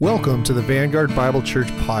Welcome to the Vanguard Bible Church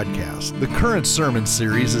podcast. The current sermon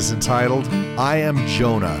series is entitled, I Am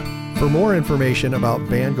Jonah. For more information about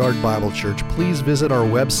Vanguard Bible Church, please visit our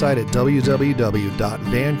website at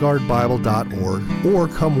www.vanguardbible.org or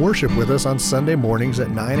come worship with us on Sunday mornings at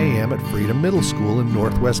 9 a.m. at Freedom Middle School in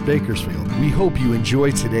Northwest Bakersfield. We hope you enjoy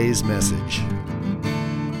today's message.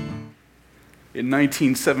 In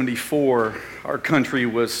 1974, our country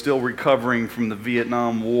was still recovering from the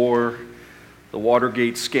Vietnam War, the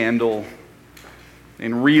Watergate scandal,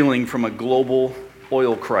 and reeling from a global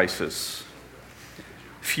oil crisis.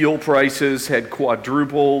 Fuel prices had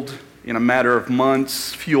quadrupled in a matter of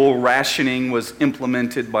months. Fuel rationing was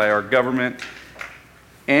implemented by our government,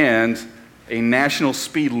 and a national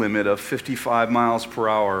speed limit of 55 miles per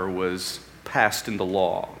hour was passed into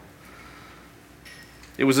law.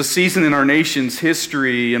 It was a season in our nation's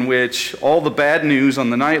history in which all the bad news on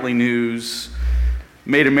the nightly news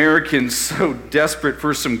made Americans so desperate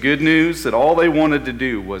for some good news that all they wanted to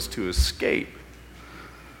do was to escape.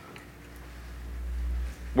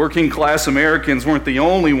 Working class Americans weren't the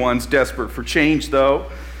only ones desperate for change, though.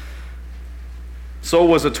 So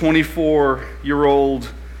was a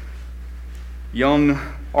 24-year-old young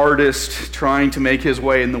artist trying to make his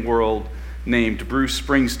way in the world named Bruce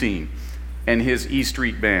Springsteen and his E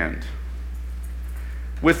Street Band.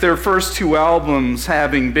 With their first two albums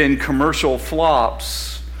having been commercial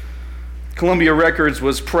flops, Columbia Records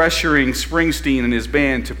was pressuring Springsteen and his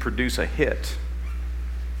band to produce a hit.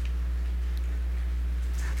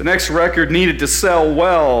 The next record needed to sell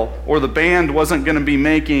well, or the band wasn't going to be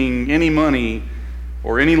making any money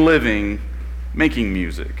or any living making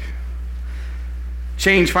music.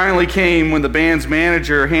 Change finally came when the band's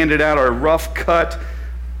manager handed out a rough cut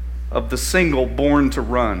of the single Born to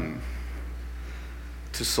Run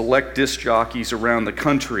to select disc jockeys around the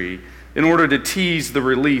country in order to tease the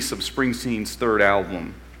release of Springsteen's third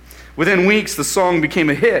album. Within weeks, the song became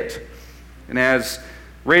a hit, and as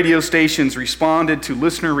radio stations responded to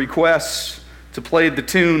listener requests to play the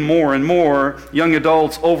tune more and more, young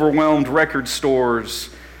adults overwhelmed record stores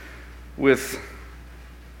with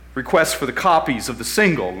requests for the copies of the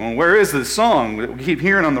single. Well, where is this song that we keep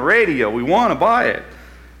hearing on the radio? We want to buy it.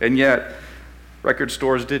 And yet, record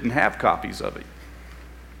stores didn't have copies of it.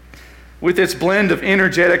 With its blend of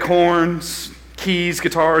energetic horns, keys,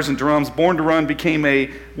 guitars, and drums, Born to Run became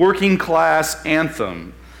a working-class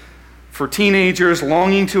anthem for teenagers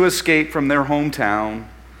longing to escape from their hometown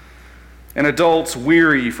and adults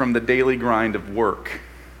weary from the daily grind of work.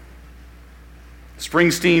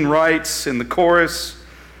 Springsteen writes in the chorus,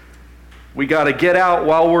 "We got to get out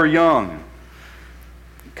while we're young,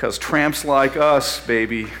 because tramps like us,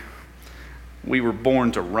 baby, we were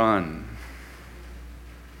born to run."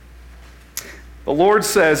 The Lord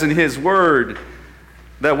says in His Word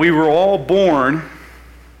that we were all born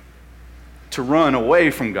to run away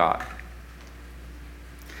from God.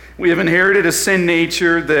 We have inherited a sin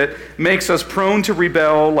nature that makes us prone to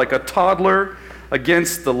rebel like a toddler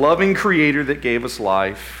against the loving Creator that gave us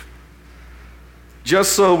life,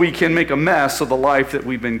 just so we can make a mess of the life that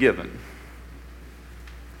we've been given.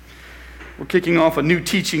 We're kicking off a new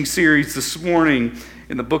teaching series this morning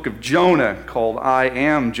in the book of Jonah called I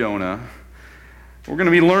Am Jonah. We're going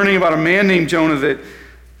to be learning about a man named Jonah that,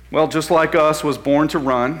 well, just like us, was born to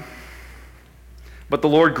run. But the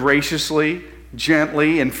Lord graciously,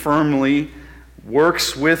 gently, and firmly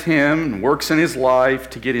works with him and works in his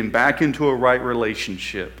life to get him back into a right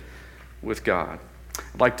relationship with God.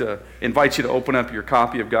 I'd like to invite you to open up your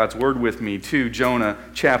copy of God's Word with me to Jonah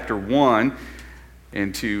chapter 1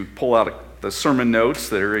 and to pull out the sermon notes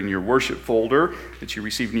that are in your worship folder that you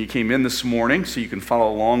received when you came in this morning so you can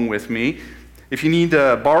follow along with me. If you need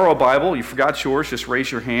to borrow a Bible, you forgot yours, just raise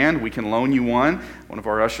your hand. We can loan you one. One of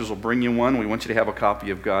our ushers will bring you one. We want you to have a copy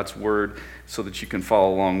of God's Word so that you can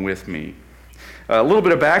follow along with me. A little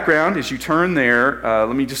bit of background as you turn there.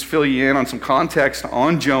 Let me just fill you in on some context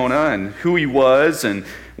on Jonah and who he was and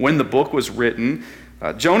when the book was written.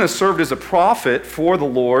 Jonah served as a prophet for the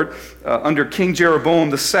Lord under King Jeroboam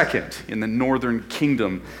II in the northern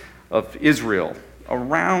kingdom of Israel,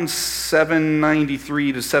 around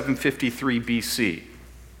 793 to 753 BC.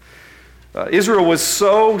 Israel was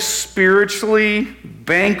so spiritually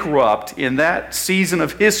bankrupt in that season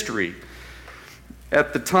of history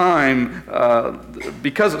at the time,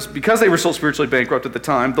 because they were so spiritually bankrupt at the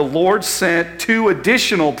time, the Lord sent two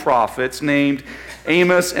additional prophets named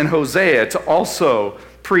Amos and Hosea to also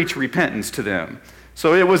preach repentance to them.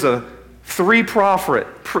 So it was a three-prophet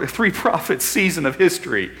season of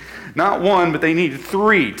history. Not one, but they needed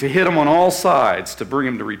three to hit them on all sides to bring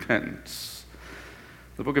them to repentance.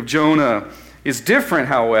 The book of Jonah is different,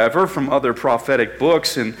 however, from other prophetic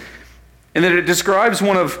books, and that it describes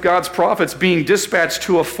one of God's prophets being dispatched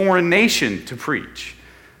to a foreign nation to preach,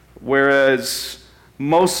 whereas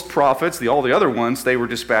most prophets, all the other ones, they were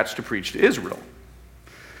dispatched to preach to Israel.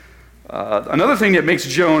 Another thing that makes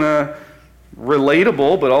Jonah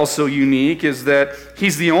relatable but also unique is that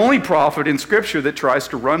he's the only prophet in Scripture that tries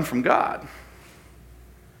to run from God.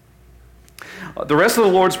 The rest of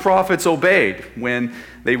the Lord's prophets obeyed when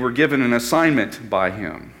they were given an assignment by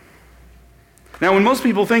him. Now, when most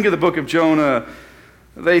people think of the book of Jonah,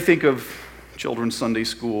 they think of children's Sunday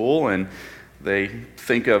school, and they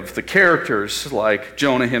think of the characters like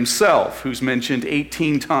Jonah himself, who's mentioned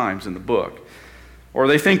 18 times in the book. Or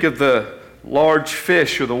they think of the large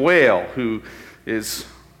fish or the whale, who is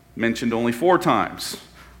mentioned only 4 times.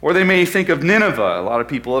 Or they may think of Nineveh. A lot of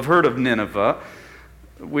people have heard of Nineveh,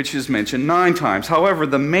 which is mentioned 9 times. However,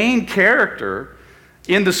 the main character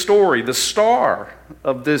in the story, the star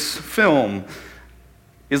of this film,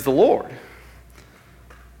 is the Lord.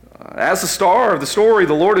 As the star of the story,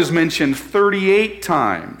 the Lord is mentioned 38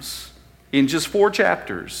 times in just 4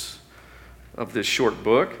 chapters of this short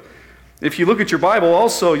book. If you look at your Bible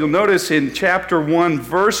also, you'll notice in chapter 1,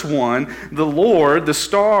 verse 1, the Lord, the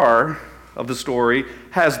star of the story,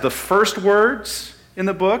 has the first words in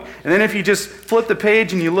the book. And then if you just flip the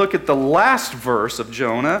page and you look at the last verse of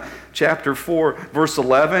Jonah, chapter 4, verse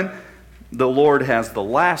 11, the Lord has the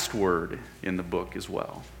last word in the book as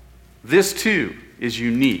well. This too is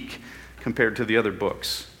unique compared to the other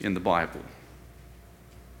books in the Bible.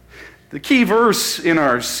 The key verse in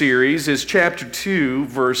our series is chapter 2,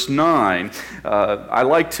 verse 9. I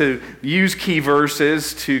like to use key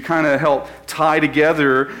verses to kind of help tie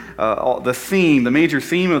together the theme, the major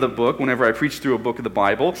theme of the book whenever I preach through a book of the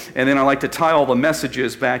Bible. And then I like to tie all the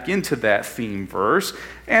messages back into that theme verse.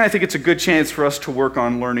 And I think it's a good chance for us to work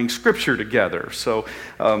on learning Scripture together. So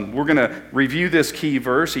we're going to review this key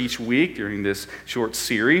verse each week during this short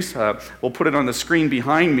series. We'll put it on the screen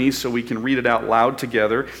behind me so we can read it out loud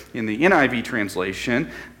together in the NIV translation.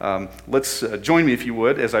 Let's join me, if you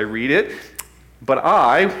would, as I read it. But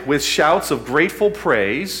I, with shouts of grateful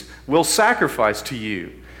praise, will sacrifice to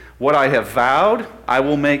you. What I have vowed, I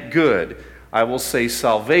will make good. I will say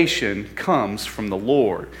salvation comes from the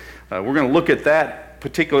Lord. We're going to look at that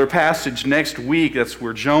particular passage next week. That's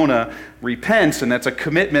where Jonah repents, and that's a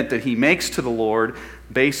commitment that he makes to the Lord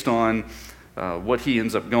based on what he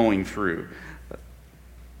ends up going through.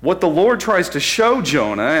 What the Lord tries to show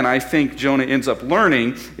Jonah, and I think Jonah ends up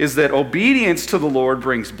learning, is that obedience to the Lord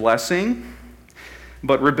brings blessing,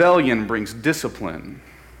 but rebellion brings discipline.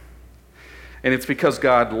 And it's because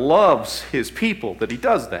God loves his people that he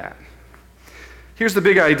does that. Here's the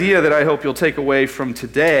big idea that I hope you'll take away from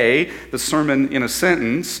today, the sermon in a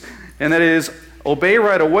sentence, and that is, obey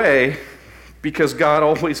right away because God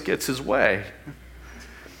always gets his way.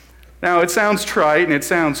 Now, it sounds trite and it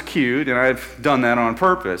sounds cute, and I've done that on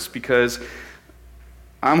purpose because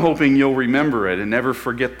I'm hoping you'll remember it and never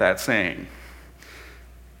forget that saying.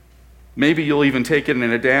 Maybe you'll even take it and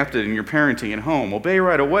adapt it in your parenting at home. Obey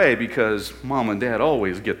right away because mom and dad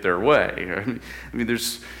always get their way.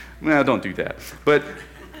 Don't do that. But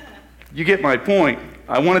you get my point.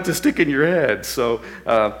 I want it to stick in your head. So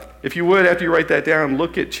if you would, after you write that down,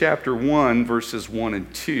 look at chapter 1, verses 1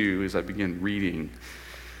 and 2 as I begin reading.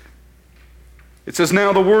 It says,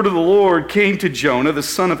 Now the word of the Lord came to Jonah, the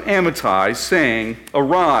son of Amittai, saying,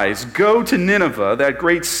 Arise, go to Nineveh, that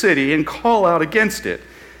great city, and call out against it,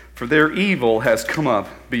 for their evil has come up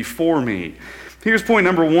before me. Here's point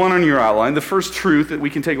number 1 on your outline, the first truth that we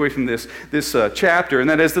can take away from this chapter, and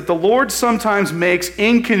that is that the Lord sometimes makes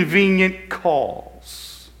inconvenient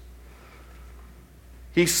calls.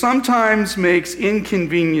 He sometimes makes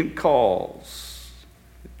inconvenient calls.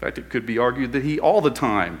 In fact, it could be argued that he all the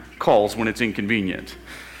time calls when it's inconvenient.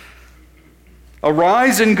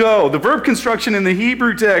 Arise and go. The verb construction in the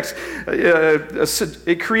Hebrew text,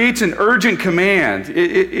 it creates an urgent command.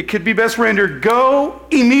 It could be best rendered, go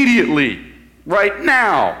immediately, right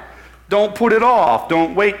now. Don't put it off.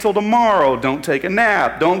 Don't wait till tomorrow. Don't take a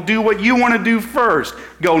nap. Don't do what you want to do first.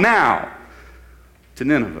 Go now to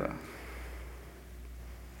Nineveh.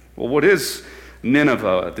 Well, what is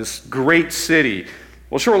Nineveh, this great city?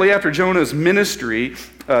 Well, shortly after Jonah's ministry,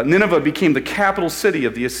 Nineveh became the capital city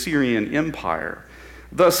of the Assyrian Empire.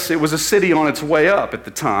 Thus, it was a city on its way up at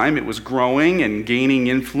the time. It was growing and gaining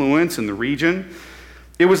influence in the region.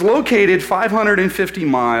 It was located 550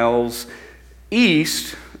 miles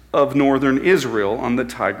east of northern Israel on the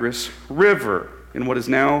Tigris River in what is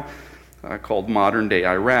now called modern-day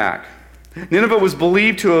Iraq. Nineveh was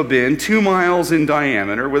believed to have been 2 miles in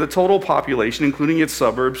diameter with a total population, including its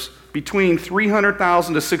suburbs, between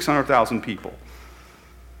 300,000 to 600,000 people.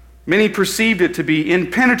 Many perceived it to be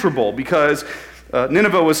impenetrable because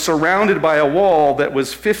Nineveh was surrounded by a wall that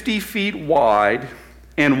was 50 feet wide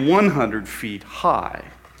and 100 feet high.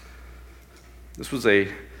 This was a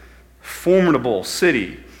formidable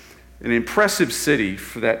city, an impressive city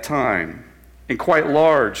for that time, and quite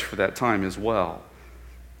large for that time as well.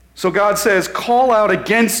 So God says, call out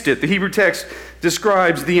against it. The Hebrew text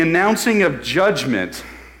describes the announcing of judgment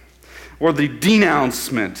or the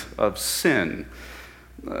denouncement of sin.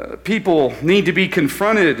 People need to be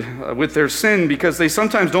confronted with their sin because they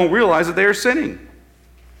sometimes don't realize that they are sinning.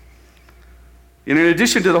 And in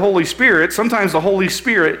addition to the Holy Spirit, sometimes the Holy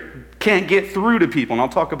Spirit can't get through to people. And I'll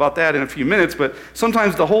talk about that in a few minutes, but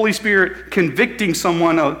sometimes the Holy Spirit convicting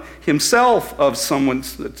someone himself of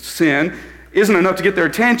someone's sin isn't enough to get their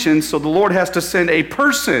attention, so the Lord has to send a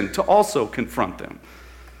person to also confront them.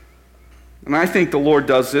 And I think the Lord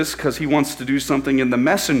does this because he wants to do something in the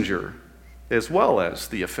messenger as well as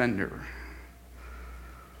the offender.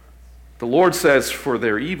 The Lord says, for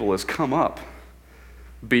their evil has come up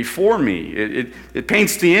before me. It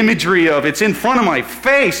paints the imagery of it's in front of my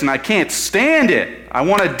face and I can't stand it. I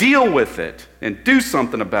want to deal with it and do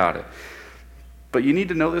something about it. But you need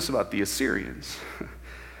to know this about the Assyrians.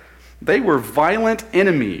 They were violent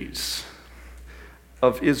enemies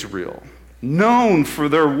of Israel, known for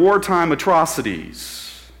their wartime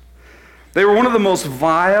atrocities. They were one of the most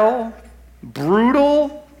vile,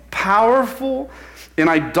 brutal, powerful, and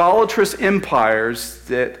idolatrous empires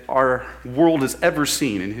that our world has ever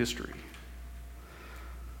seen in history.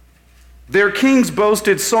 Their kings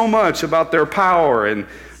boasted so much about their power and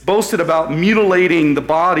boasted about mutilating the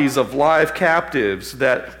bodies of live captives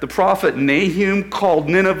that the prophet Nahum called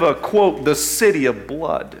Nineveh, quote, the city of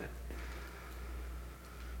blood.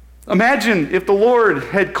 Imagine if the Lord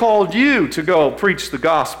had called you to go preach the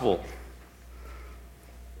gospel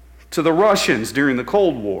to the Russians during the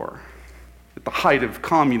Cold War, at the height of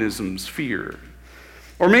communism's fear.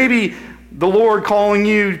 Or maybe the Lord calling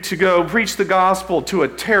you to go preach the gospel to a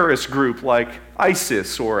terrorist group like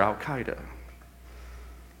ISIS or Al-Qaeda.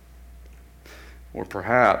 Or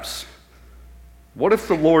perhaps, what if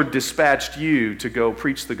the Lord dispatched you to go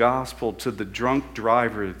preach the gospel to the drunk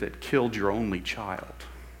driver that killed your only child?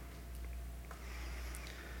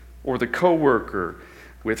 Or the coworker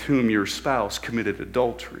with whom your spouse committed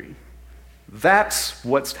adultery? That's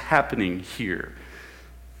what's happening here.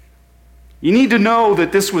 You need to know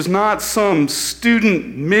that this was not some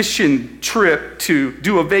student mission trip to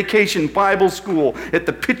do a vacation Bible school at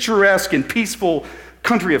the picturesque and peaceful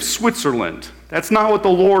country of Switzerland. That's not what the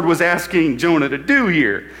Lord was asking Jonah to do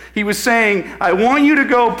here. He was saying, I want you to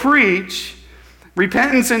go preach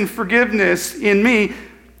repentance and forgiveness in me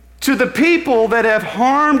to the people that have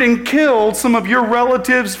harmed and killed some of your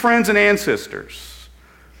relatives, friends, and ancestors.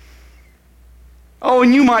 Oh,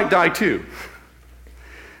 and you might die too.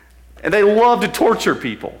 And they love to torture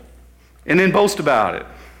people and then boast about it.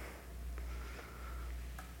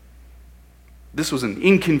 This was an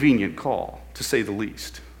inconvenient call, to say the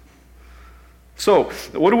least. So,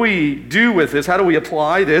 what do we do with this? How do we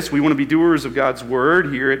apply this? We want to be doers of God's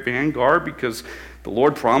word here at Vanguard because the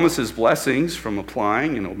Lord promises blessings from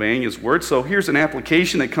applying and obeying his word. So here's an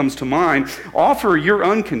application that comes to mind. Offer your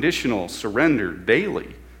unconditional surrender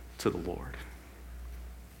daily to the Lord.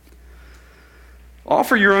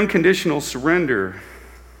 Offer your unconditional surrender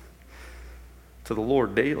to the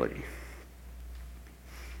Lord daily.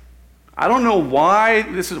 I don't know why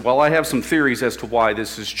this is, well, I have some theories as to why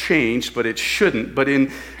this has changed, but it shouldn't. But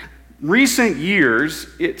in recent years,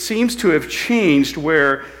 it seems to have changed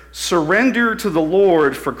where surrender to the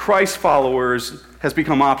Lord for Christ followers has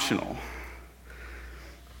become optional.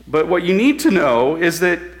 But what you need to know is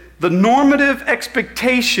that the normative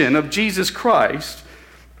expectation of Jesus Christ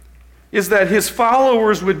is that his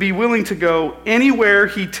followers would be willing to go anywhere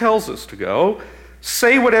he tells us to go,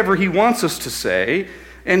 say whatever he wants us to say,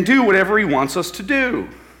 and do whatever he wants us to do.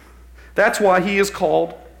 That's why he is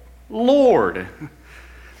called Lord.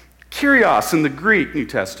 Kyrios in the Greek New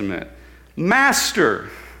Testament. Master,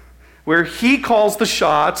 where he calls the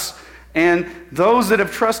shots, and those that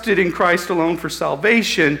have trusted in Christ alone for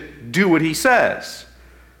salvation do what he says.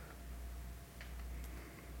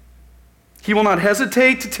 He will not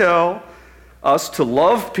hesitate to tell us to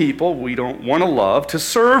love people we don't want to love, to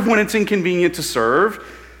serve when it's inconvenient to serve,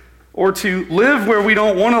 or to live where we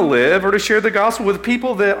don't want to live, or to share the gospel with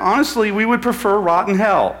people that honestly we would prefer rot in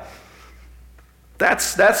hell.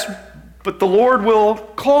 But the Lord will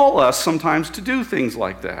call us sometimes to do things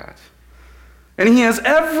like that. And he has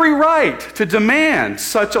every right to demand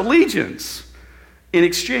such allegiance in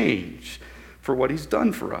exchange. for what he's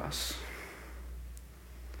done for us.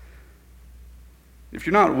 If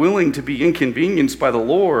you're not willing to be inconvenienced by the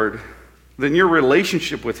Lord, then your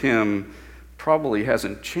relationship with him probably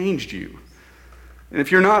hasn't changed you. And if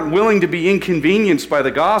you're not willing to be inconvenienced by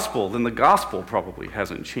the gospel, then the gospel probably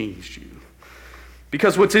hasn't changed you.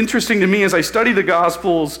 Because what's interesting to me as I study the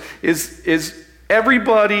gospels is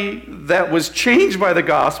everybody that was changed by the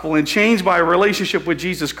gospel and changed by a relationship with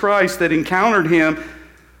Jesus Christ that encountered him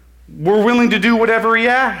were willing to do whatever he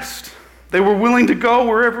asked. They were willing to go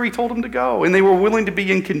wherever he told them to go, and they were willing to be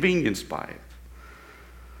inconvenienced by it.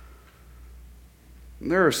 And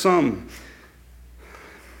there are some,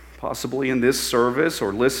 possibly in this service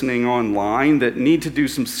or listening online, that need to do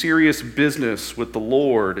some serious business with the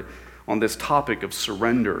Lord on this topic of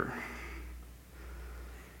surrender.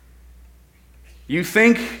 You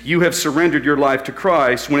think you have surrendered your life to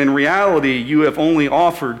Christ when in reality you have only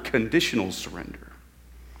offered conditional surrender.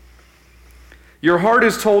 Your heart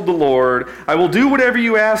has told the Lord, I will do whatever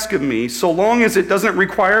you ask of me so long as it doesn't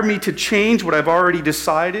require me to change what I've already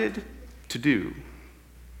decided to do.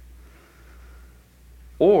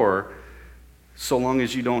 Or so long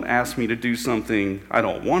as you don't ask me to do something I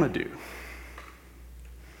don't want to do.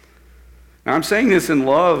 Now, I'm saying this in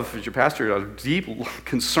love, as your pastor, a deep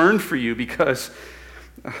concern for you, because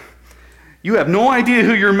you have no idea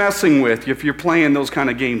who you're messing with if you're playing those kind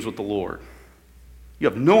of games with the Lord. You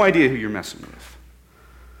have no idea who you're messing with.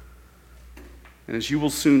 And as you will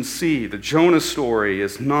soon see, the Jonah story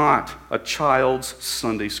is not a child's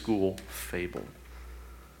Sunday school fable.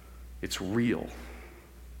 It's real.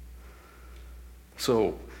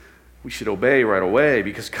 So we should obey right away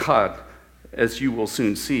because God, as you will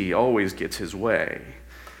soon see, always gets his way.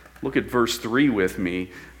 Look at verse 3 with me.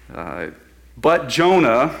 But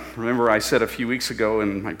Jonah, remember I said a few weeks ago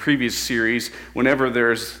in my previous series, whenever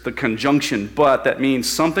there's the conjunction but, that means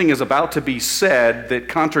something is about to be said that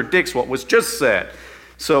contradicts what was just said.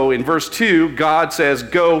 So in verse 2, God says,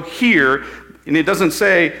 go here, and it doesn't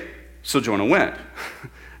say, so Jonah went.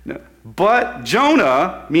 No. But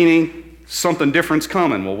Jonah, meaning something different's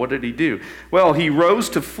coming. Well, what did he do? Well, he rose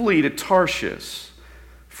to flee to Tarshish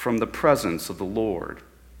from the presence of the Lord.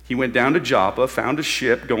 He went down to Joppa, found a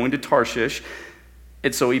ship going to Tarshish,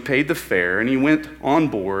 and so he paid the fare, and he went on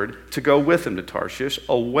board to go with him to Tarshish,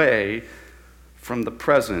 away from the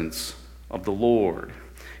presence of the Lord.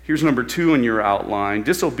 Here's number 2 in your outline.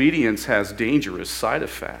 Disobedience has dangerous side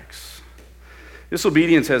effects.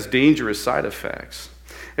 Disobedience has dangerous side effects.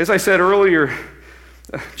 As I said earlier,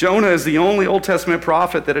 Jonah is the only Old Testament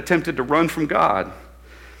prophet that attempted to run from God.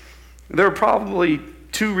 There are probably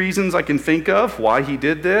 2 reasons I can think of why he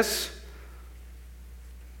did this.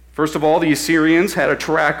 First of all, the Assyrians had a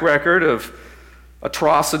track record of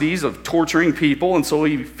atrocities, of torturing people, and so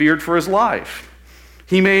he feared for his life.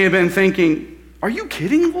 He may have been thinking, are you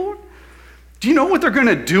kidding, Lord? Do you know what they're going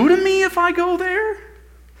to do to me if I go there?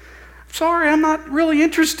 Sorry, I'm not really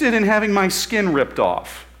interested in having my skin ripped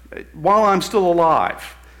off while I'm still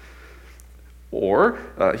alive. Or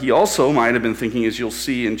he also might have been thinking, as you'll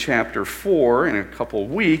see in chapter 4 in a couple of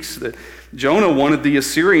weeks, that Jonah wanted the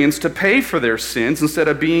Assyrians to pay for their sins instead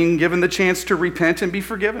of being given the chance to repent and be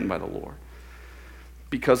forgiven by the Lord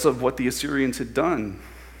because of what the Assyrians had done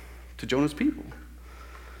to Jonah's people.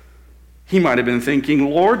 He might have been thinking,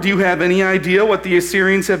 Lord, do you have any idea what the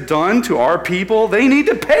Assyrians have done to our people? They need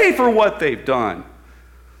to pay for what they've done.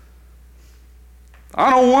 I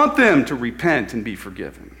don't want them to repent and be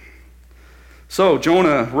forgiven. So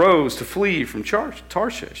Jonah rose to flee from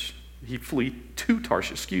Tarshish. He flee to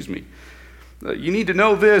Tarshish, You need to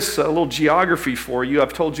know this, a little geography for you.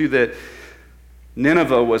 I've told you that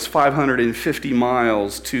Nineveh was 550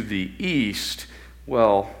 miles to the east.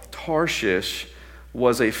 Well, Tarshish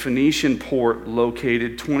was a Phoenician port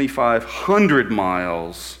located 2,500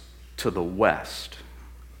 miles to the west.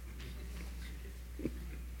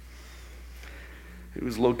 It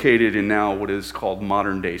was located in now what is called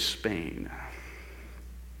modern-day Spain.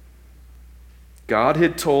 God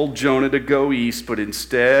had told Jonah to go east, but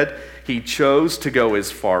instead he chose to go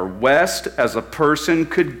as far west as a person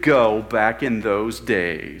could go back in those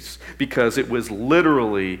days, because it was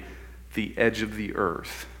literally the edge of the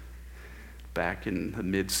earth back in the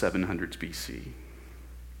mid-700s BC.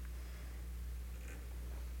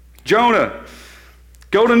 Jonah,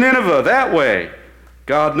 go to Nineveh that way.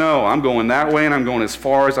 God, no, I'm going that way and I'm going as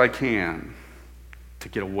far as I can to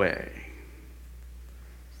get away.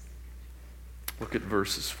 Look at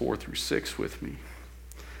verses 4 through 6 with me.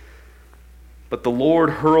 But the Lord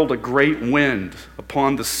hurled a great wind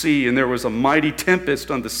upon the sea, and there was a mighty tempest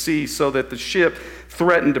on the sea, so that the ship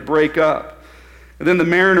threatened to break up. And then the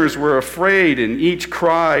mariners were afraid, and each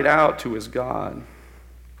cried out to his God.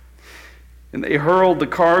 And they hurled the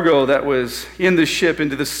cargo that was in the ship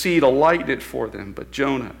into the sea to lighten it for them. But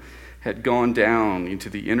Jonah had gone down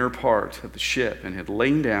into the inner part of the ship and had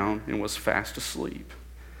lain down and was fast asleep.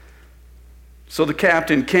 So the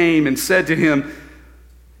captain came and said to him,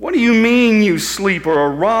 "What do you mean, you sleeper?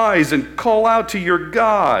 Arise and call out to your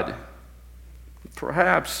God.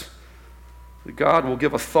 Perhaps God will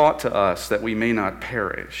give a thought to us that we may not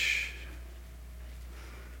perish."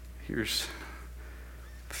 Here's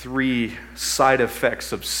 3 side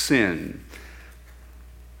effects of sin.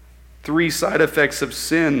 3 side effects of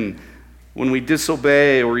sin when we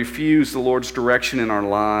disobey or refuse the Lord's direction in our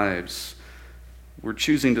lives. We're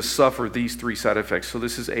choosing to suffer these 3 side effects. So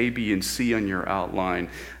this is A, B, and C on your outline.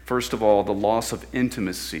 First of all, the loss of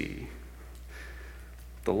intimacy.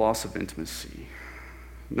 The loss of intimacy.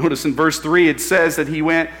 Notice in verse 3 it says that he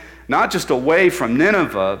went not just away from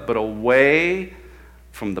Nineveh, but away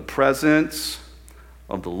from the presence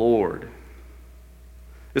of the Lord.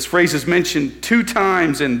 This phrase is mentioned 2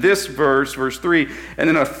 times in this verse, verse 3, and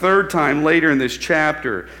then a 3rd time later in this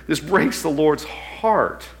chapter. This breaks the Lord's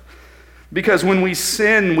heart, because when we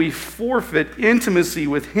sin, we forfeit intimacy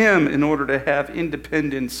with Him in order to have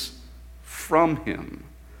independence from Him.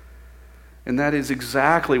 And that is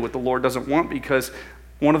exactly what the Lord doesn't want, because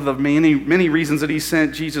one of the many reasons that He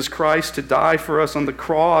sent Jesus Christ to die for us on the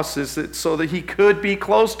cross is that so that He could be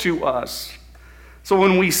close to us. So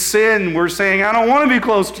when we sin, we're saying, "I don't want to be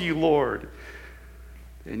close to you, Lord."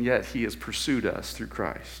 And yet He has pursued us through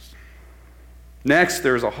Christ. Next,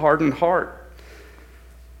 there's a hardened heart.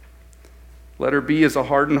 Letter B is a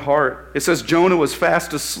hardened heart. It says Jonah was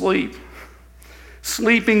fast asleep,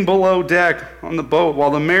 sleeping below deck on the boat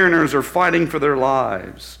while the mariners are fighting for their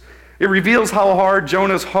lives. It reveals how hard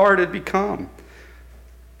Jonah's heart had become.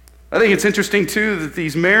 I think it's interesting, too, that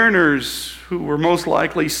these mariners, who were most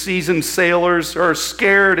likely seasoned sailors, are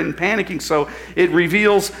scared and panicking. So it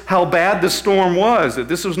reveals how bad the storm was, that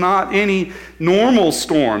this was not any normal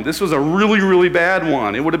storm. This was a really, really bad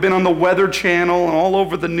one. It would have been on the Weather Channel and all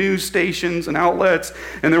over the news stations and outlets,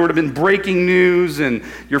 and there would have been breaking news, and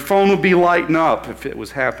your phone would be lighting up if it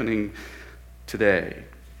was happening today.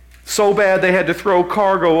 So bad they had to throw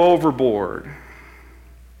cargo overboard.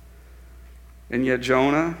 And yet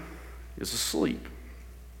Jonah is asleep.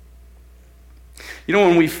 You know,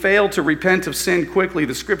 when we fail to repent of sin quickly,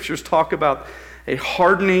 the scriptures talk about a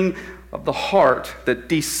hardening of the heart that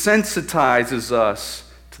desensitizes us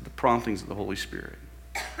to the promptings of the Holy Spirit.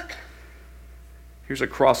 Here's a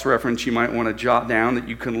cross-reference you might want to jot down that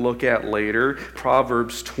you can look at later.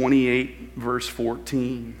 Proverbs 28, verse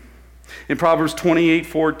 14. In Proverbs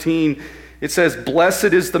 28:14, it says,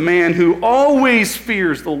 "Blessed is the man who always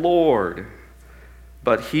fears the Lord,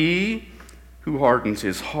 but he who hardens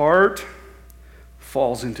his heart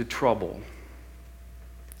falls into trouble."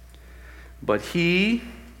 But he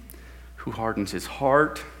who hardens his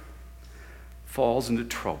heart falls into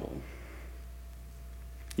trouble.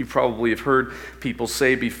 You probably have heard people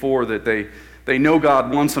say before that they know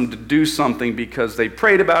God wants them to do something because they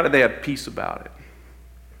prayed about it, they had peace about it.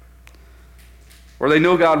 Or they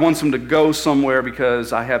know God wants them to go somewhere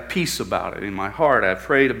because I have peace about it in my heart, I've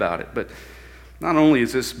prayed about it. But not only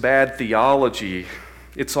is this bad theology,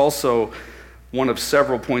 it's also one of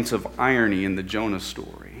several points of irony in the Jonah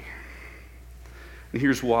story. And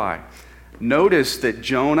here's why. Notice that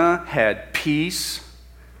Jonah had peace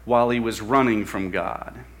while he was running from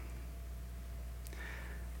God.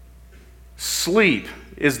 Sleep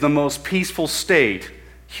is the most peaceful state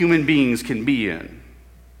human beings can be in.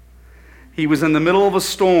 He was in the middle of a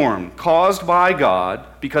storm caused by God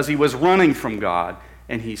because he was running from God,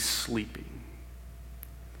 and he's sleeping.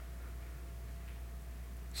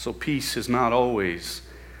 So peace is not always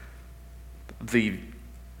the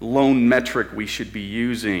lone metric we should be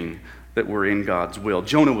using that we're in God's will.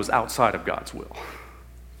 Jonah was outside of God's will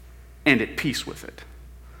and at peace with it.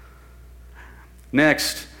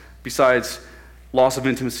 Next, besides loss of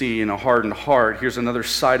intimacy and a hardened heart, here's another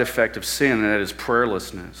side effect of sin, and that is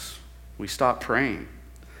prayerlessness. We stop praying.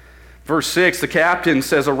 Verse 6, the captain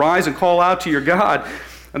says, "Arise and call out to your God."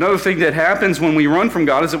 Another thing that happens when we run from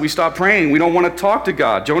God is that we stop praying. We don't want to talk to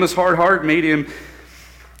God. Jonah's hard heart made him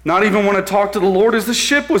not even want to talk to the Lord as the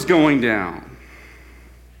ship was going down.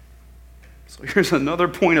 So here's another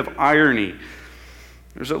point of irony.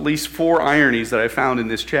 There's at least 4 ironies that I found in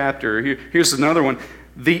this chapter. Here's another one.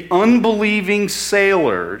 The unbelieving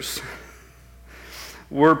sailors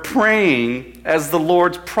were praying as the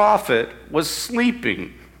Lord's prophet was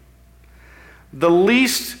sleeping. The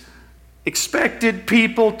least expected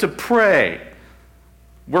people to pray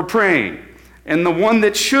were praying. and the one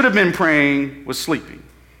that should have been praying was sleeping.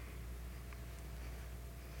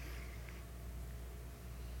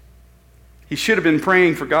 He should have been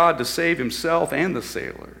praying for God to save himself and the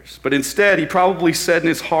sailors. But instead, he probably said in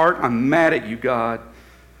his heart, I'm mad at you, God.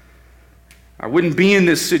 I wouldn't be in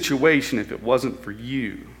this situation if it wasn't for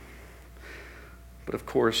you. But of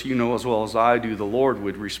course, you know as well as I do, the Lord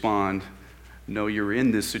would respond, no, you're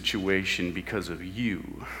in this situation because of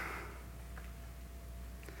you.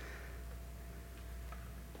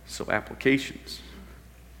 So applications.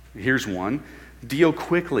 Here's one. Deal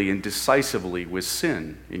quickly and decisively with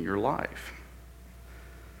sin in your life.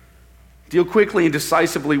 Deal quickly and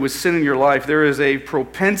decisively with sin in your life. There is a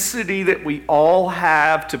propensity that we all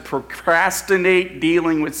have to procrastinate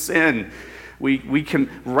dealing with sin. We can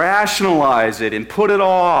rationalize it and put it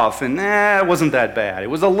off, and it wasn't that bad. It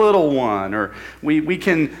was a little one. Or we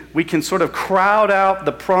can sort of crowd out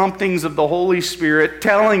the promptings of the Holy Spirit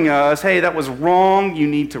telling us, hey, that was wrong. You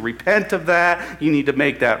need to repent of that. You need to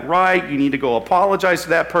make that right. You need to go apologize to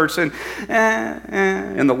that person.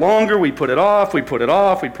 And the longer we put it off, we put it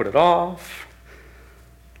off, we put it off.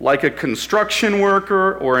 Like a construction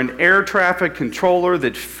worker or an air traffic controller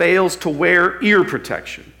that fails to wear ear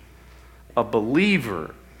protection. A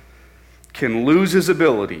believer can lose his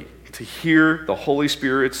ability to hear the Holy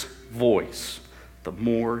Spirit's voice the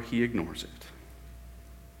more he ignores it.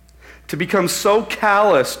 To become so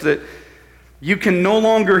calloused that you can no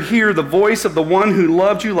longer hear the voice of the one who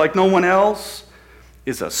loved you like no one else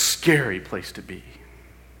is a scary place to be.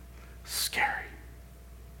 Scary.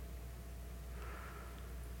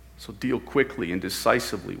 So deal quickly and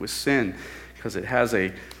decisively with sin because it has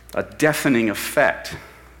a deafening effect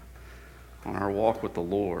on our walk with the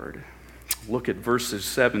Lord. Look at verses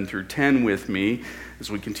 7 through 10 with me as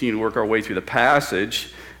we continue to work our way through the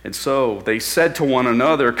passage. And so they said to one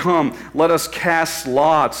another, come, let us cast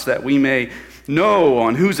lots that we may know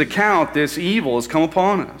on whose account this evil has come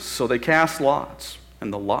upon us. So they cast lots,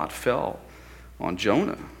 and the lot fell on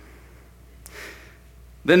Jonah.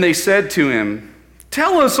 Then they said to him,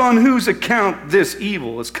 tell us on whose account this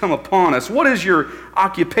evil has come upon us. What is your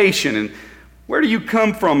occupation, and where do you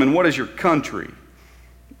come from, and what is your country?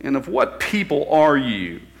 And of what people are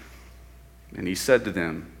you? And he said to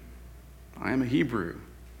them, I am a Hebrew,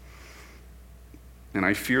 and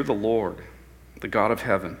I fear the Lord, the God of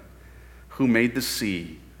heaven, who made the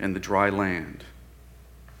sea and the dry land.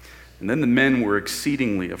 And then the men were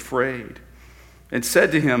exceedingly afraid, and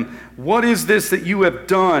said to him, what is this that you have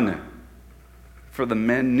done? For the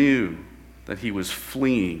men knew that he was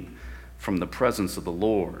fleeing from the presence of the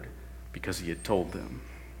Lord, because he had told them.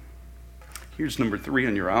 Here's number 3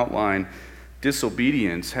 on your outline.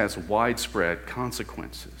 Disobedience has widespread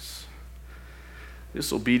consequences.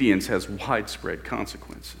 Disobedience has widespread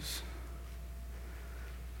consequences.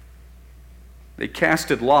 They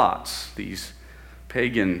casted lots, these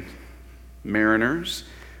pagan mariners.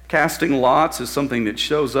 Casting lots is something that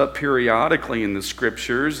shows up periodically in the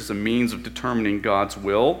scriptures as a means of determining God's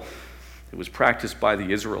will. It was practiced by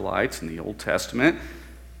the Israelites in the Old Testament.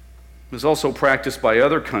 It was also practiced by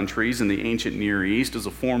other countries in the ancient Near East as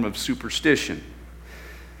a form of superstition.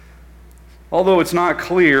 Although it's not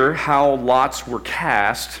clear how lots were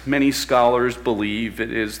cast, many scholars believe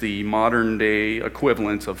it is the modern-day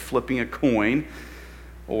equivalent of flipping a coin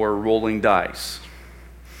or rolling dice.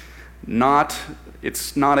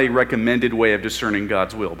 It's not a recommended way of discerning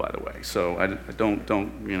God's will, by the way. So I don't,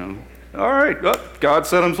 all right, God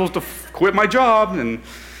said I'm supposed to quit my job and,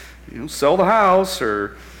 sell the house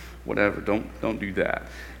or whatever. Don't do that.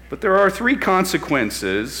 But there are 3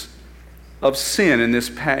 consequences of sin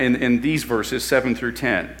in these verses 7 through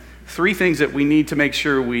 10. 3 things that we need to make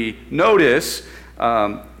sure we notice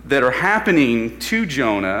that are happening to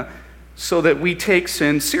Jonah so that we take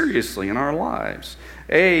sin seriously in our lives.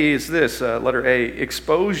 A is this, letter A,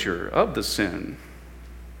 exposure of the sin.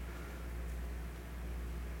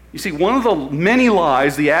 You see, one of the many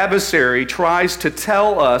lies the adversary tries to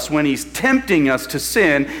tell us when he's tempting us to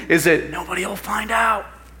sin is that nobody will find out.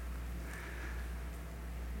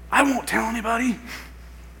 I won't tell anybody.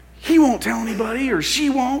 He won't tell anybody, or she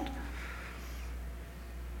won't.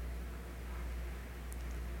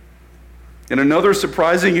 In another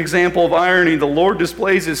surprising example of irony, the Lord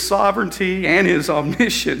displays his sovereignty and his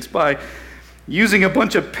omniscience by using a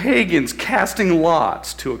bunch of pagans casting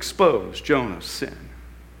lots to expose Jonah's sin.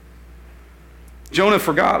 Jonah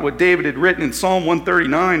forgot what David had written in Psalm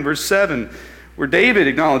 139, verse 7, where David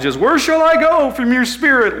acknowledges, where shall I go from your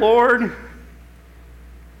spirit, Lord?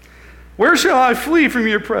 Where shall I flee from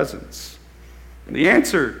your presence? And the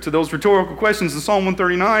answer to those rhetorical questions in Psalm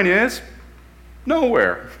 139 is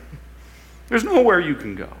nowhere. There's nowhere you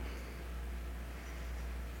can go.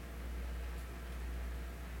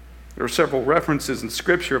 There are several references in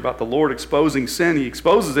Scripture about the Lord exposing sin. He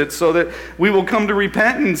exposes it so that we will come to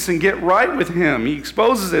repentance and get right with Him. He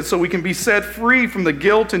exposes it so we can be set free from the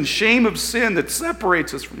guilt and shame of sin that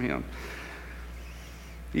separates us from Him.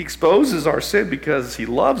 He exposes our sin because He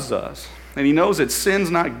loves us, and He knows that sin's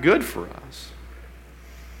not good for us.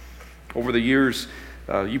 Over the years,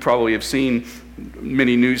 you probably have seen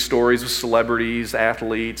many news stories of celebrities,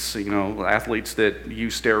 athletes, athletes that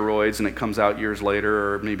use steroids and it comes out years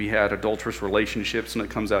later, or maybe had adulterous relationships and it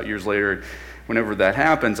comes out years later. Whenever that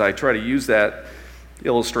happens, I try to use that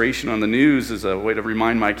illustration on the news as a way to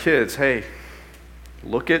remind my kids, hey,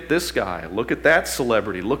 look at this guy, look at that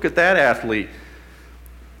celebrity, look at that athlete.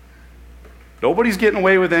 Nobody's getting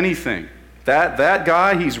away with anything. That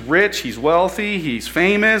guy, he's rich, he's wealthy, he's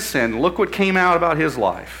famous, and look what came out about his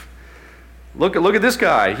life. Look at this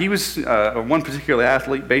guy. He was, one particular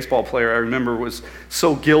athlete, baseball player I remember, was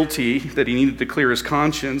so guilty that he needed to clear his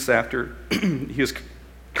conscience after his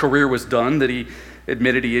career was done that he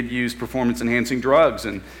admitted he had used performance-enhancing drugs.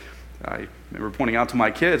 And I remember pointing out to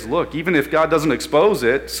my kids, look, even if God doesn't expose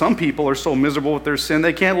it, some people are so miserable with their sin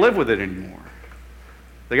they can't live with it anymore.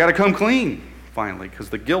 They got to come clean, finally, because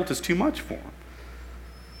the guilt is too much for them.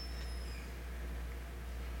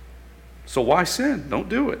 So why sin? Don't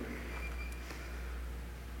do it.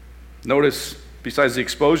 Notice, besides the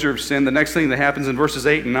exposure of sin, the next thing that happens in verses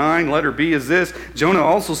 8 and 9, letter B, is this. Jonah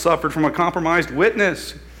also suffered from a compromised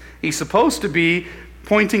witness. He's supposed to be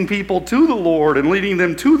pointing people to the Lord and leading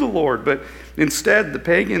them to the Lord, but instead the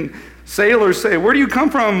pagan sailors say, where do you come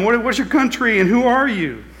from? What's your country, and who are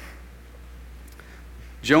you?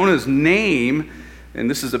 Jonah's name, and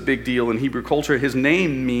this is a big deal in Hebrew culture, his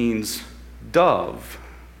name means dove.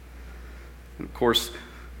 And of course,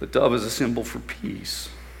 the dove is a symbol for peace.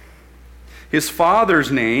 His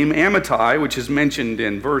father's name, Amittai, which is mentioned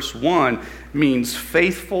in verse 1, means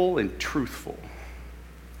faithful and truthful.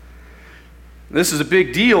 This is a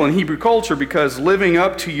big deal in Hebrew culture because living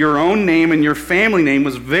up to your own name and your family name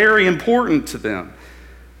was very important to them.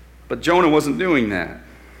 But Jonah wasn't doing that.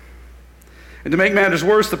 And to make matters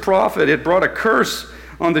worse, the prophet had brought a curse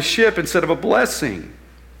on the ship instead of a blessing.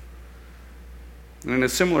 And in a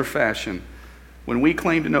similar fashion, when we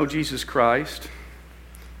claim to know Jesus Christ,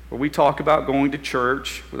 or we talk about going to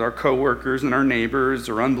church with our coworkers and our neighbors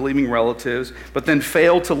or unbelieving relatives, but then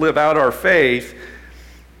fail to live out our faith,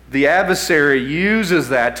 the adversary uses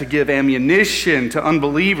that to give ammunition to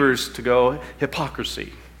unbelievers to go,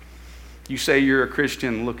 hypocrisy. You say you're a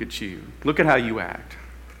Christian, look at you. Look at how you act.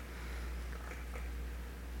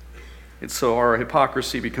 And so our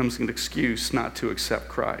hypocrisy becomes an excuse not to accept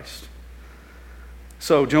Christ.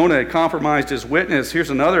 So Jonah had compromised his witness. Here's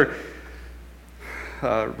another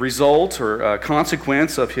result or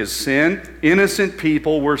consequence of his sin. Innocent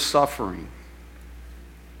people were suffering.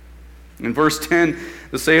 In verse 10,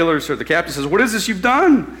 the sailors or the captain says, what is this you've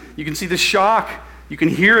done? You can see the shock. You can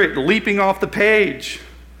hear it leaping off the page.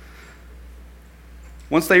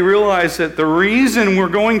 Once they realize that the reason we're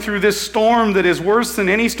going through this storm that is worse than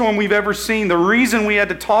any storm we've ever seen, the reason we had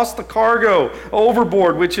to toss the cargo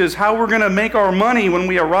overboard, which is how we're going to make our money when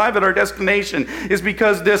we arrive at our destination, is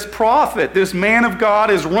because this prophet, this man of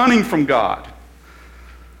God, is running from God.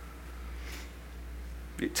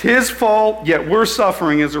 It's his fault, yet we're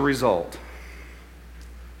suffering as a result.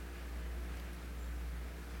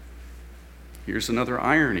 Here's another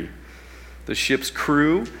irony. The ship's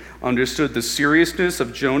crew understood the seriousness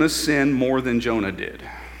of Jonah's sin more than Jonah did.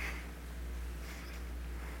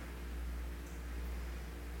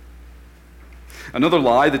 Another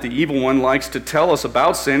lie that the evil one likes to tell us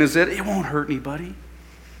about sin is that it won't hurt anybody.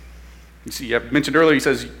 You see, I mentioned earlier, he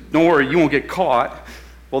says, don't worry, you won't get caught.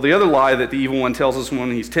 Well, the other lie that the evil one tells us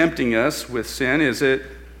when he's tempting us with sin is that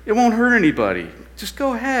it won't hurt anybody. Just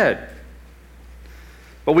go ahead.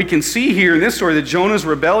 But we can see here in this story that Jonah's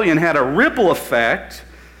rebellion had a ripple effect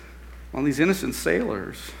on these innocent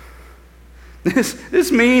sailors.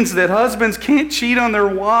 This means that husbands can't cheat on their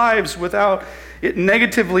wives without it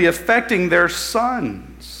negatively affecting their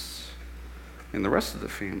sons and the rest of the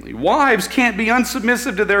family. Wives can't be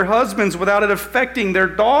unsubmissive to their husbands without it affecting their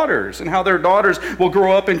daughters and how their daughters will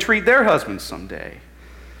grow up and treat their husbands someday.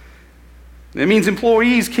 It means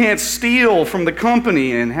employees can't steal from the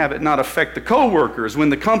company and have it not affect the coworkers when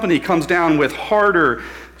the company comes down with harder,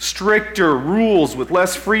 stricter rules with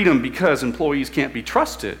less freedom because employees can't be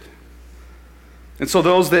trusted. And so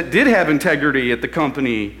those that did have integrity at the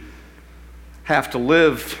company have to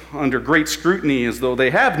live under great scrutiny as though they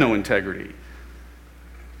have no integrity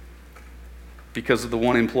because of the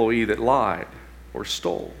one employee that lied or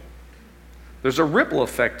stole. There's a ripple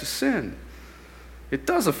effect to sin. It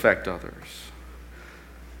does affect others.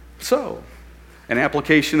 So, an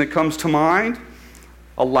application that comes to mind: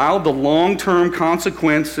 allow the long-term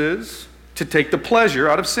consequences to take the pleasure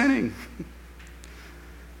out of sinning.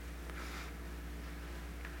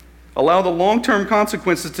 Allow the long-term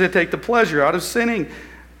consequences to take the pleasure out of sinning.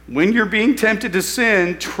 When you're being tempted to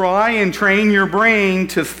sin, try and train your brain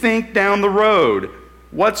to think down the road.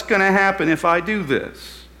 What's going to happen if I do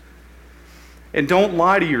this? And don't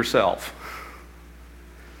lie to yourself.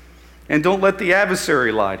 And don't let the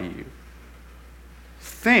adversary lie to you.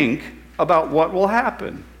 Think about what will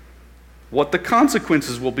happen, what the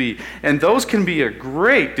consequences will be. And those can be a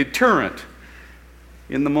great deterrent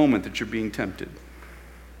in the moment that you're being tempted.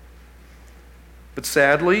 But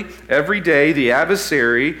sadly, every day the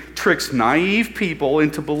adversary tricks naive people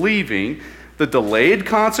into believing the delayed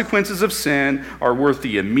consequences of sin are worth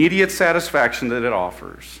the immediate satisfaction that it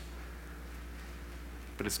offers.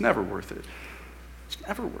 But it's never worth it. It's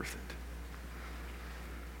never worth it.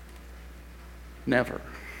 Never.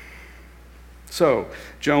 So,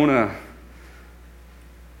 Jonah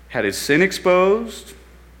had his sin exposed.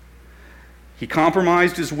 He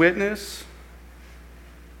compromised his witness.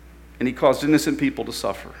 And he caused innocent people to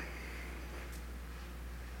suffer.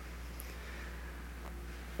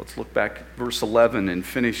 Let's look back at verse 11 and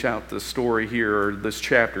finish out the story here, or this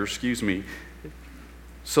chapter,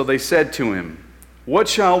 So they said to him, "What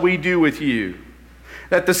shall we do with you,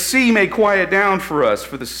 that the sea may quiet down for us?"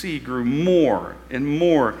 For the sea grew more and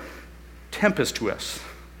more tempestuous.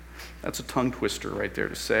 That's a tongue twister right there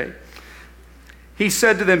to say. He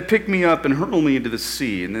said to them, "Pick me up and hurl me into the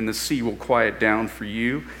sea, and then the sea will quiet down for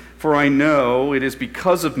you. For I know it is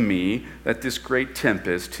because of me that this great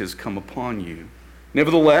tempest has come upon you."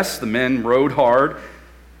 Nevertheless, the men rowed hard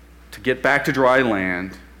to get back to dry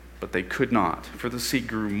land, but they could not, for the sea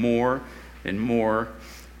grew more and more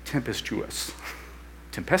tempestuous.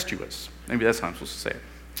 Tempestuous. Maybe that's how I'm supposed to say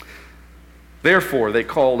it. Therefore, they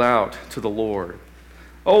called out to the Lord,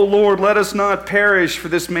 "O Lord, let us not perish for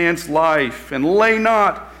this man's life, and lay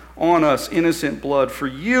not on us innocent blood, for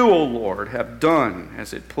you, O Lord, have done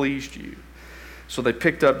as it pleased you." So they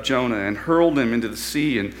picked up Jonah and hurled him into the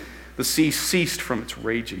sea, and the sea ceased from its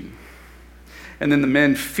raging. And then the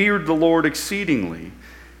men feared the Lord exceedingly,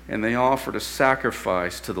 and they offered a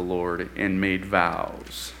sacrifice to the Lord and made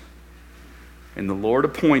vows. And the Lord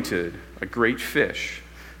appointed a great fish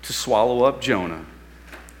to swallow up Jonah,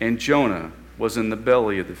 and Jonah was in the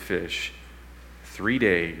belly of the fish 3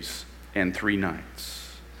 days and 3 nights.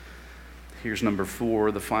 Here's number 4,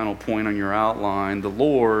 the final point on your outline. The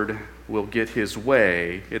Lord will get his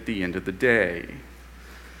way at the end of the day.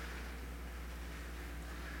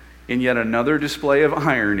 In yet another display of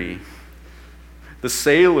irony, the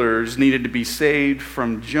sailors needed to be saved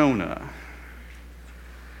from Jonah,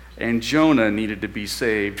 and Jonah needed to be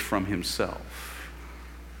saved from himself.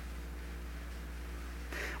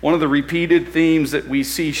 One of the repeated themes that we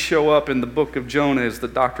see show up in the book of Jonah is the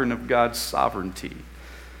doctrine of God's sovereignty.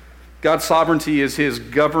 God's sovereignty is his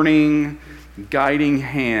governing, guiding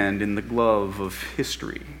hand in the glove of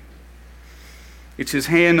history. It's his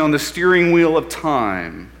hand on the steering wheel of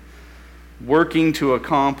time, working to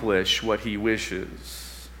accomplish what he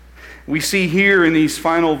wishes. We see here in these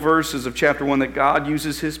final verses of chapter 1 that God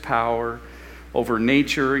uses his power over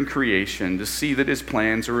nature and creation to see that his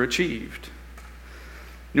plans are achieved.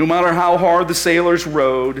 No matter how hard the sailors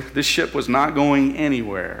rowed, the ship was not going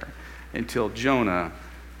anywhere until Jonah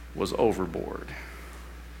was overboard.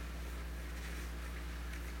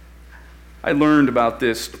 I learned about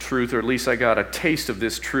this truth, or at least I got a taste of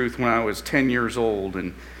this truth when I was 10 years old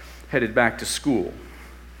and headed back to school.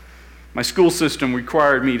 My school system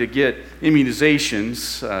required me to get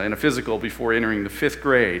immunizations in a physical before entering the 5th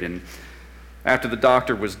grade. And after the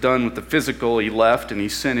doctor was done with the physical, he left and he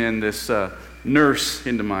sent in this nurse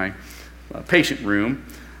into my patient room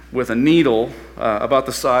with a needle about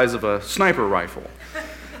the size of a sniper rifle.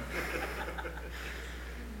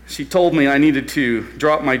 She told me I needed to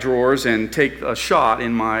drop my drawers and take a shot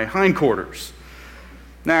in my hindquarters.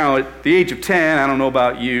 Now, at the age of 10, I don't know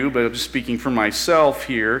about you, but I'm just speaking for myself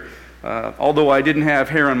here, although I didn't have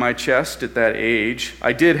hair on my chest at that age,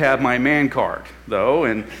 I did have my man card, though,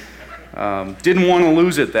 and didn't want to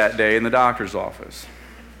lose it that day in the doctor's office.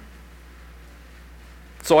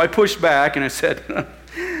 So I pushed back and I said,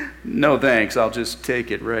 "No thanks, I'll just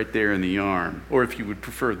take it right there in the arm. Or if you would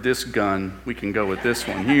prefer this gun, we can go with this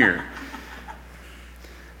one here."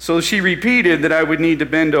 So she repeated that I would need to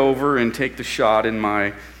bend over and take the shot in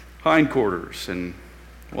my hindquarters. And,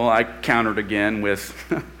 well, I countered again with,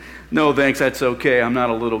 "No thanks, that's okay. I'm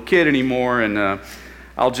not a little kid anymore, and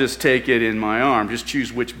I'll just take it in my arm. Just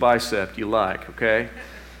choose which bicep you like, okay?"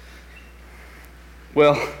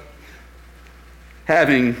 Well,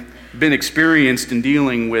 having been experienced in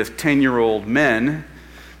dealing with 10-year-old men,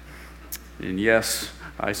 and yes,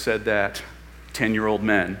 I said that, 10-year-old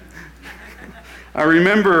men, I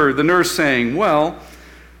remember the nurse saying, "Well,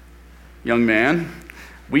 young man,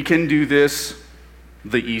 we can do this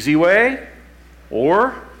the easy way,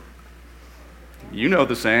 or, you know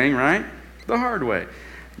the saying, right? The hard way.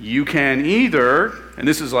 You can either," and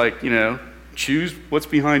this is like, choose what's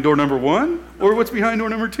behind door number 1 or what's behind door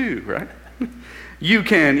number 2, right? You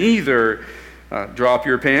can either drop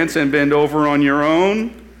your pants and bend over on your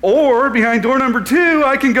own, or behind door number 2,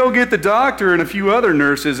 I can go get the doctor and a few other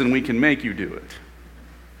nurses and we can make you do it.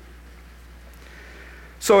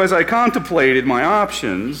 So as I contemplated my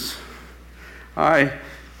options, I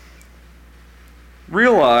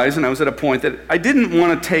realized, and I was at a point that I didn't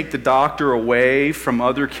want to take the doctor away from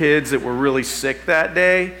other kids that were really sick that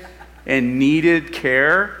day and needed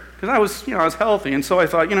care, because I was healthy, and so I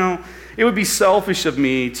thought, it would be selfish of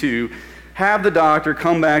me to have the doctor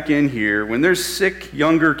come back in here when there's sick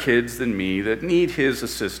younger kids than me that need his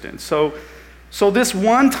assistance. So this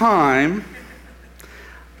one time,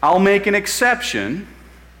 I'll make an exception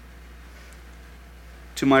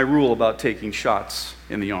to my rule about taking shots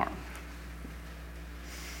in the arm.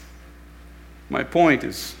 My point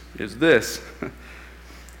is this.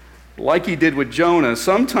 Like he did with Jonah,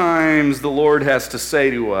 sometimes the Lord has to say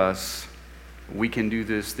to us, we can do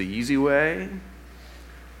this the easy way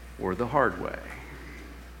or the hard way.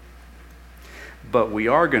 But we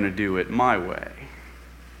are going to do it my way.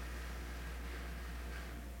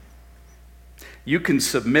 You can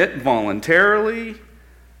submit voluntarily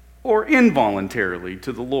or involuntarily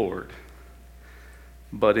to the Lord.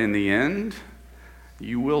 But in the end,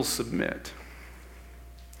 you will submit.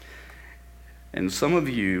 And some of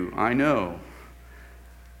you, I know,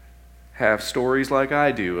 have stories like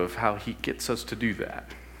I do of how he gets us to do that.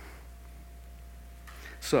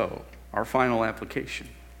 So, our final application.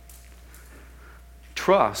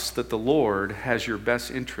 Trust that the Lord has your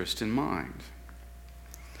best interest in mind.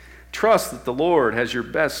 Trust that the Lord has your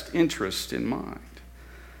best interest in mind.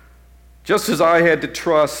 Just as I had to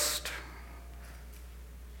trust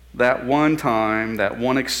that one time, that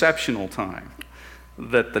one exceptional time,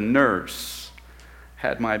 that the nurse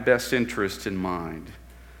had my best interest in mind,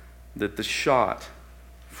 that the shot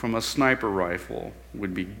from a sniper rifle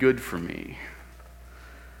would be good for me.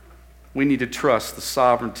 We need to trust the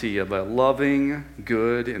sovereignty of a loving,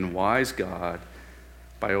 good, and wise God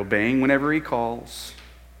by obeying whenever he calls,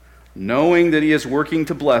 knowing that he is working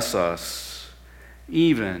to bless us,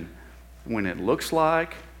 even when it looks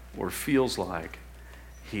like or feels like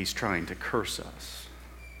he's trying to curse us.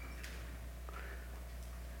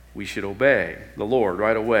 We should obey the Lord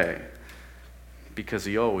right away because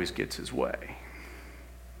he always gets his way.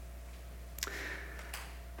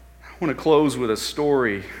 I want to close with a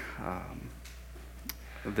story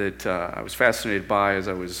that I was fascinated by as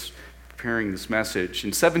I was preparing this message. In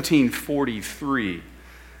 1743,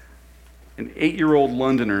 an 8-year-old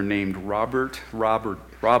Londoner named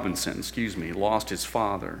Robinson lost his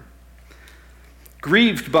father.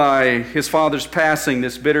 Grieved by his father's passing,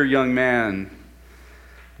 this bitter young man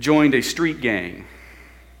joined a street gang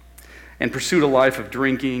and pursued a life of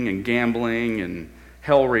drinking and gambling and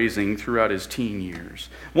hell-raising throughout his teen years.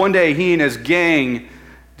 One day, he and his gang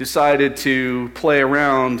decided to play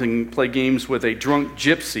around and play games with a drunk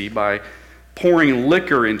gypsy by pouring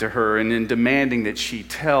liquor into her and then demanding that she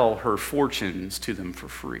tell her fortunes to them for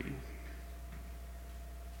free.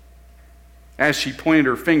 As she pointed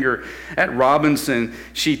her finger at Robinson,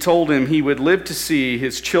 she told him he would live to see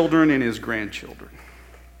his children and his grandchildren.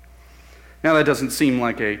 Now, that doesn't seem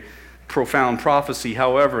like a profound prophecy.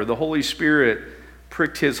 However, the Holy Spirit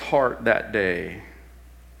pricked his heart that day,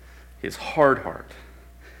 his hard heart,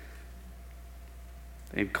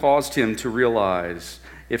 and caused him to realize,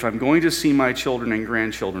 if I'm going to see my children and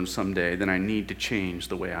grandchildren someday, then I need to change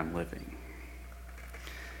the way I'm living.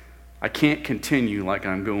 I can't continue like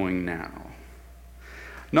I'm going now.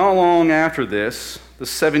 Not long after this, the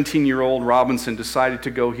 17-year-old Robinson decided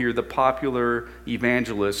to go hear the popular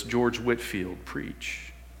evangelist George Whitefield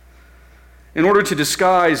preach. In order to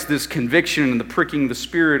disguise this conviction and the pricking of the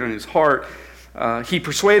Spirit on his heart, he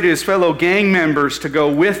persuaded his fellow gang members to go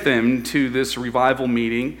with him to this revival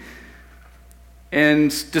meeting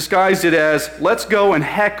and disguised it as, let's go and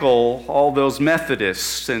heckle all those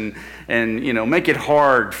Methodists and make it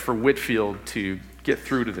hard for Whitefield to get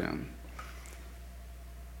through to them.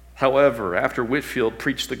 However, after Whitefield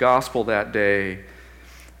preached the gospel that day,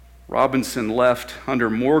 Robinson left under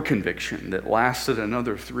more conviction that lasted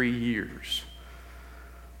another 3 years.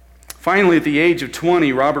 Finally, at the age of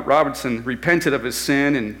 20, Robert Robertson repented of his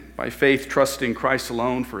sin and by faith trusted in Christ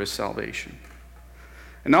alone for his salvation.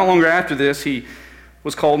 And not long after this, he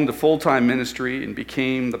was called into full-time ministry and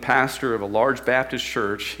became the pastor of a large Baptist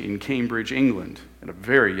church in Cambridge, England, at a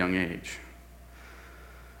very young age.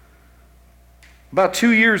 About 2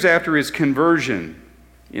 years after his conversion,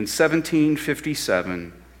 in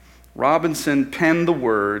 1757, Robinson penned the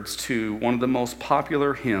words to one of the most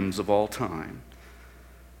popular hymns of all time,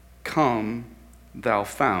 "Come, thou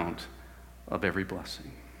fount of every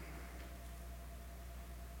blessing."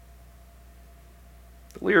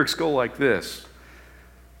 The lyrics go like this: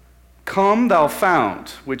 "Come, thou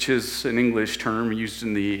fount," which is an English term used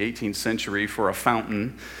in the 18th century for a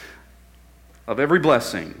fountain, "of every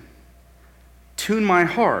blessing, tune my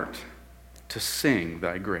heart to sing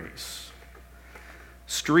thy grace.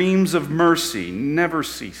 Streams of mercy never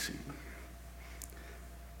ceasing.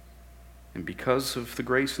 And because of the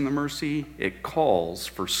grace and the mercy, it calls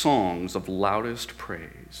for songs of loudest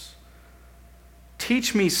praise.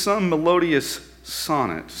 Teach me some melodious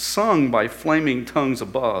sonnet sung by flaming tongues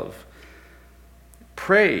above.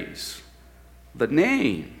 Praise the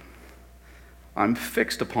name, I'm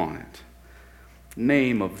fixed upon it,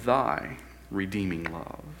 name of thy redeeming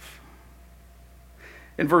love."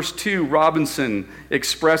 In verse 2, Robinson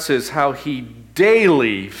expresses how he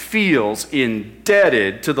daily feels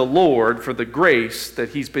indebted to the Lord for the grace that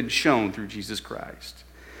he's been shown through Jesus Christ.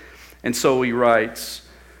 And so he writes,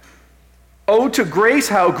 "Oh, to grace,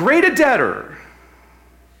 how great a debtor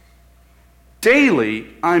daily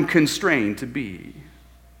I'm constrained to be."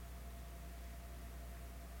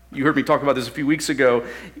 You heard me talk about this a few weeks ago.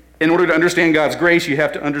 In order to understand God's grace, you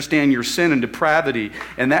have to understand your sin and depravity,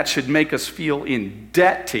 and that should make us feel in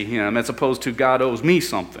debt to Him as opposed to God owes me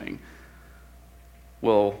something.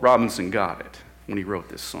 Well, Robinson got it when he wrote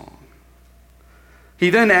this song. He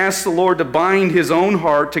then asked the Lord to bind his own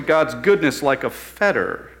heart to God's goodness like a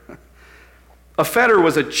fetter. A fetter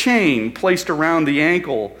was a chain placed around the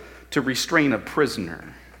ankle to restrain a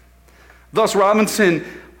prisoner. Thus, Robinson,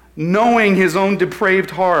 knowing his own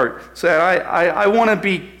depraved heart, said, I want to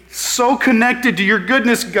be so connected to your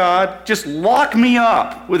goodness, God, just lock me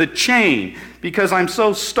up with a chain because I'm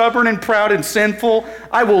so stubborn and proud and sinful.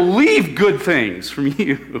 I will leave good things from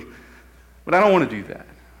you, but I don't want to do that.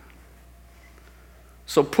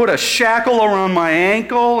 So put a shackle around my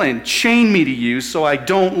ankle and chain me to you so I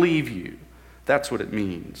don't leave you. That's what it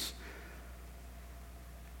means.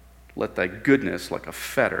 Let thy goodness like a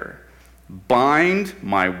fetter bind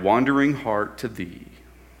my wandering heart to thee.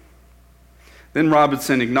 Then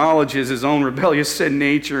Robinson acknowledges his own rebellious sin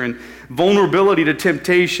nature and vulnerability to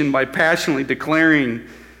temptation by passionately declaring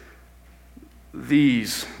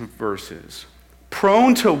these verses.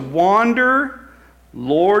 Prone to wander,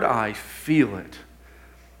 Lord, I feel it.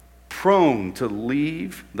 Prone to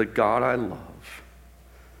leave the God I love.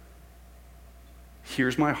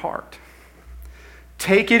 Here's my heart.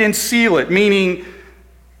 Take it and seal it, meaning,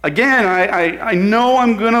 again, I know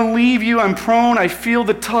I'm going to leave you. I'm prone. I feel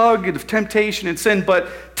the tug of temptation and sin,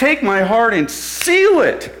 but take my heart and seal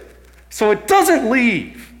it so it doesn't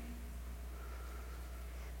leave.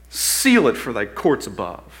 Seal it for thy courts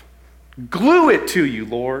above. Glue it to you,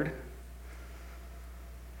 Lord.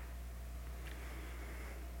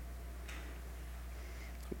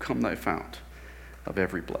 Come thy fount of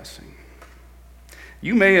every blessing.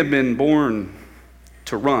 You may have been born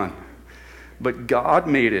to run, but God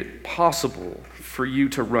made it possible for you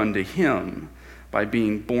to run to Him by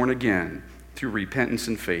being born again through repentance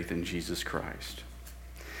and faith in Jesus Christ.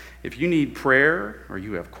 If you need prayer or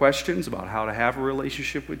you have questions about how to have a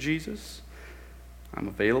relationship with Jesus, I'm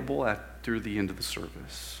available after the end of the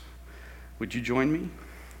service. Would you join me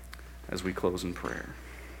as we close in prayer?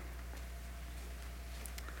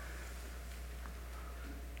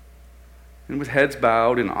 And with heads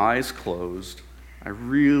bowed and eyes closed, I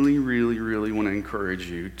really want to encourage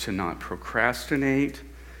you to not procrastinate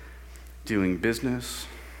doing business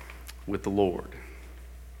with the Lord.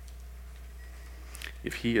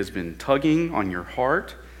 If He has been tugging on your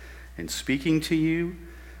heart and speaking to you,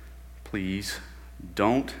 please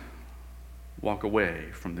don't walk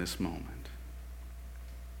away from this moment.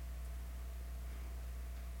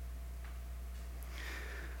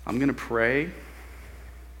 I'm going to pray.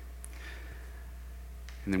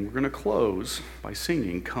 And then we're going to close by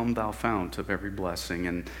singing, Come Thou Fount of Every Blessing.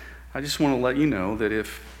 And I just want to let you know that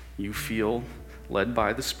if you feel led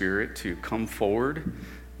by the Spirit to come forward,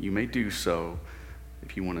 you may do so.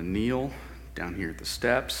 If you want to kneel down here at the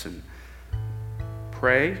steps and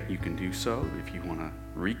pray, you can do so. If you want to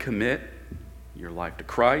recommit your life to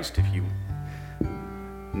Christ, if you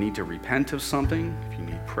need to repent of something, if you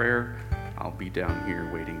need prayer, I'll be down here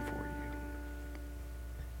waiting for you.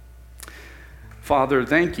 Father,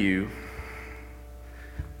 thank you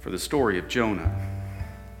for the story of Jonah.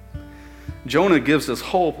 Jonah gives us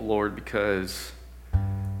hope, Lord, because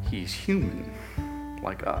he's human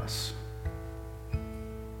like us.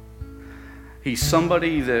 He's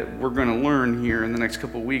somebody that we're going to learn here in the next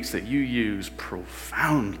couple of weeks that you use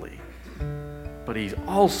profoundly, but he's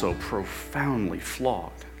also profoundly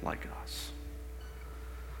flawed like us.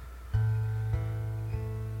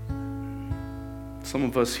 Some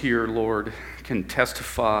of us here, Lord, can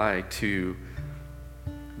testify to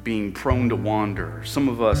being prone to wander. Some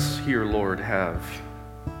of us here, Lord, have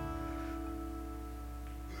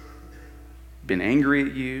been angry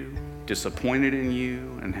at you, disappointed in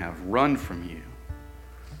you, and have run from you,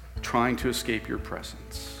 trying to escape your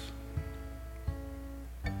presence.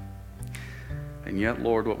 And yet,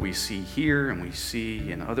 Lord, what we see here and we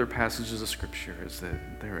see in other passages of Scripture is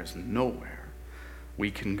that there is nowhere we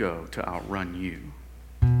can go to outrun you.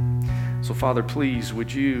 So, Father, please,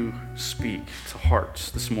 would you speak to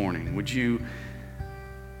hearts this morning? Would you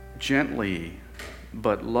gently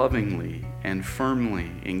but lovingly and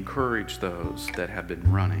firmly encourage those that have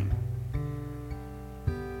been running?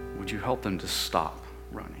 Would you help them to stop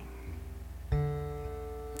running?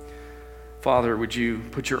 Father, would you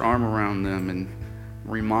put your arm around them and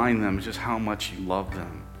remind them just how much you love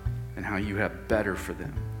them and how you have better for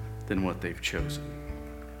them than what they've chosen?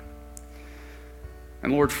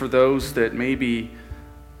 And Lord, for those that maybe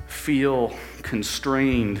feel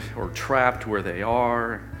constrained or trapped where they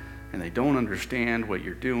are and they don't understand what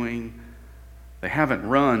you're doing, they haven't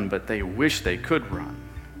run, but they wish they could run,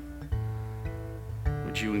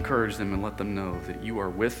 would you encourage them and let them know that you are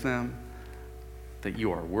with them, that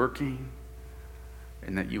you are working,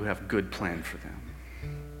 and that you have a good plan for them?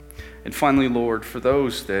 And finally, Lord, for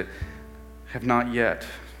those that have not yet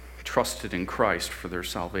trusted in Christ for their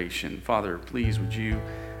salvation, Father, please would you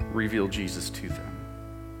reveal Jesus to them?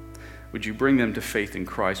 Would you bring them to faith in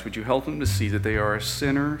Christ? Would you help them to see that they are a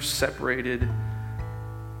sinner separated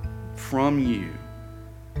from you,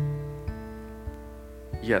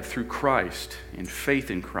 yet through Christ, in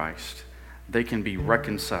faith in Christ, they can be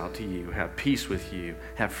reconciled to you, have peace with you,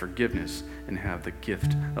 have forgiveness, and have the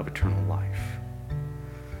gift of eternal life.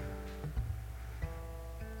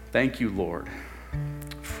 Thank you, Lord,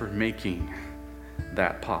 for making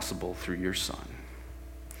that possible through your Son.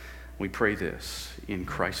 We pray this in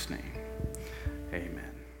Christ's name. Amen.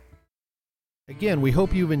 Again, we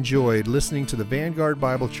hope you've enjoyed listening to the Vanguard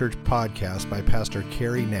Bible Church podcast by Pastor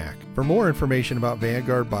Cary. For more information about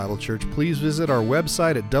Vanguard Bible Church, please visit our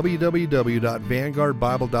website at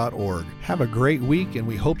www.vanguardbible.org. Have a great week, and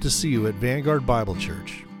we hope to see you at Vanguard Bible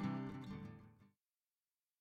Church.